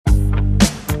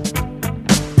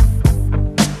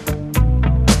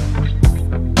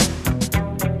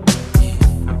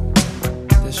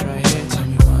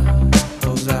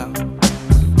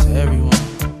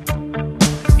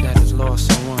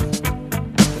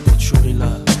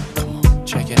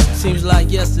Seems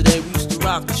like yesterday we used to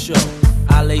rock the show.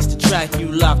 I laced the track, you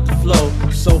locked the flow.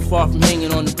 So far from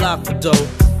hanging on the block for dough.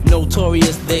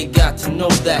 Notorious, they got to know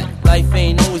that life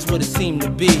ain't always what it seemed to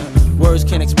be. Words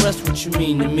can't express what you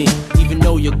mean to me. Even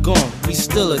though you're gone, we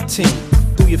still a team.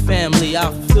 Through your family,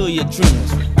 I'll fulfill your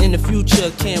dreams. In the future,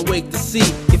 can't wait to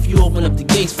see if you open up the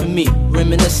gates for me.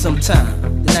 Reminisce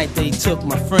sometime, the night they took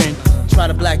my friend. Try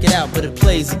to black it out, but it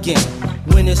plays again.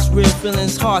 When it's real,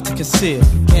 feeling's hard to conceal.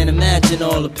 Can't imagine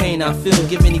all the pain I feel.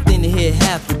 Give anything to hear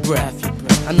half your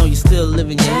breath. I know you're still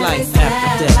living your life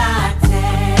after death.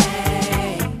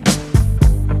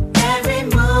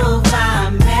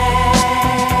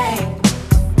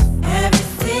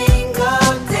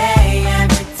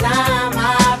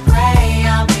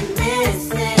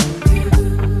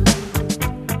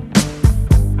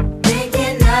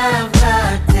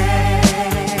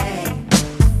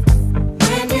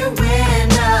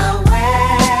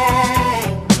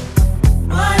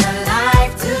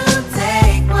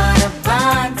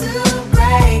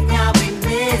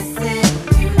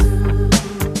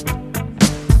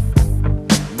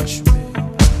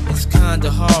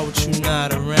 Hard with you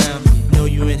not around. Know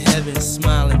you in heaven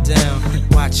smiling down,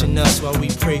 watching us while we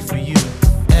pray for you.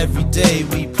 Every day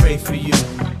we pray for you,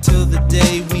 till the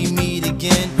day we meet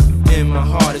again. In my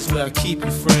heart is where I keep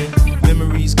you, friend.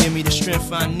 Memories give me the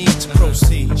strength I need to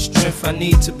proceed, strength I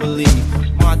need to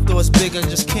believe. My thoughts big, I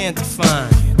just can't define.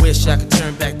 Wish I could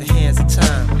turn back the hands of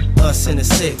time. Us in the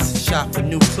six, shop for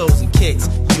new clothes and kicks.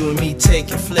 You and me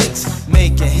taking flicks,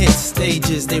 making hits,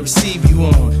 stages they receive you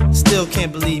on. Still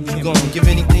can't believe you're gone. Give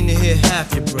anything to hear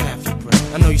half your breath.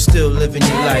 I know you're still living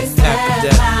your life after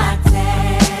death.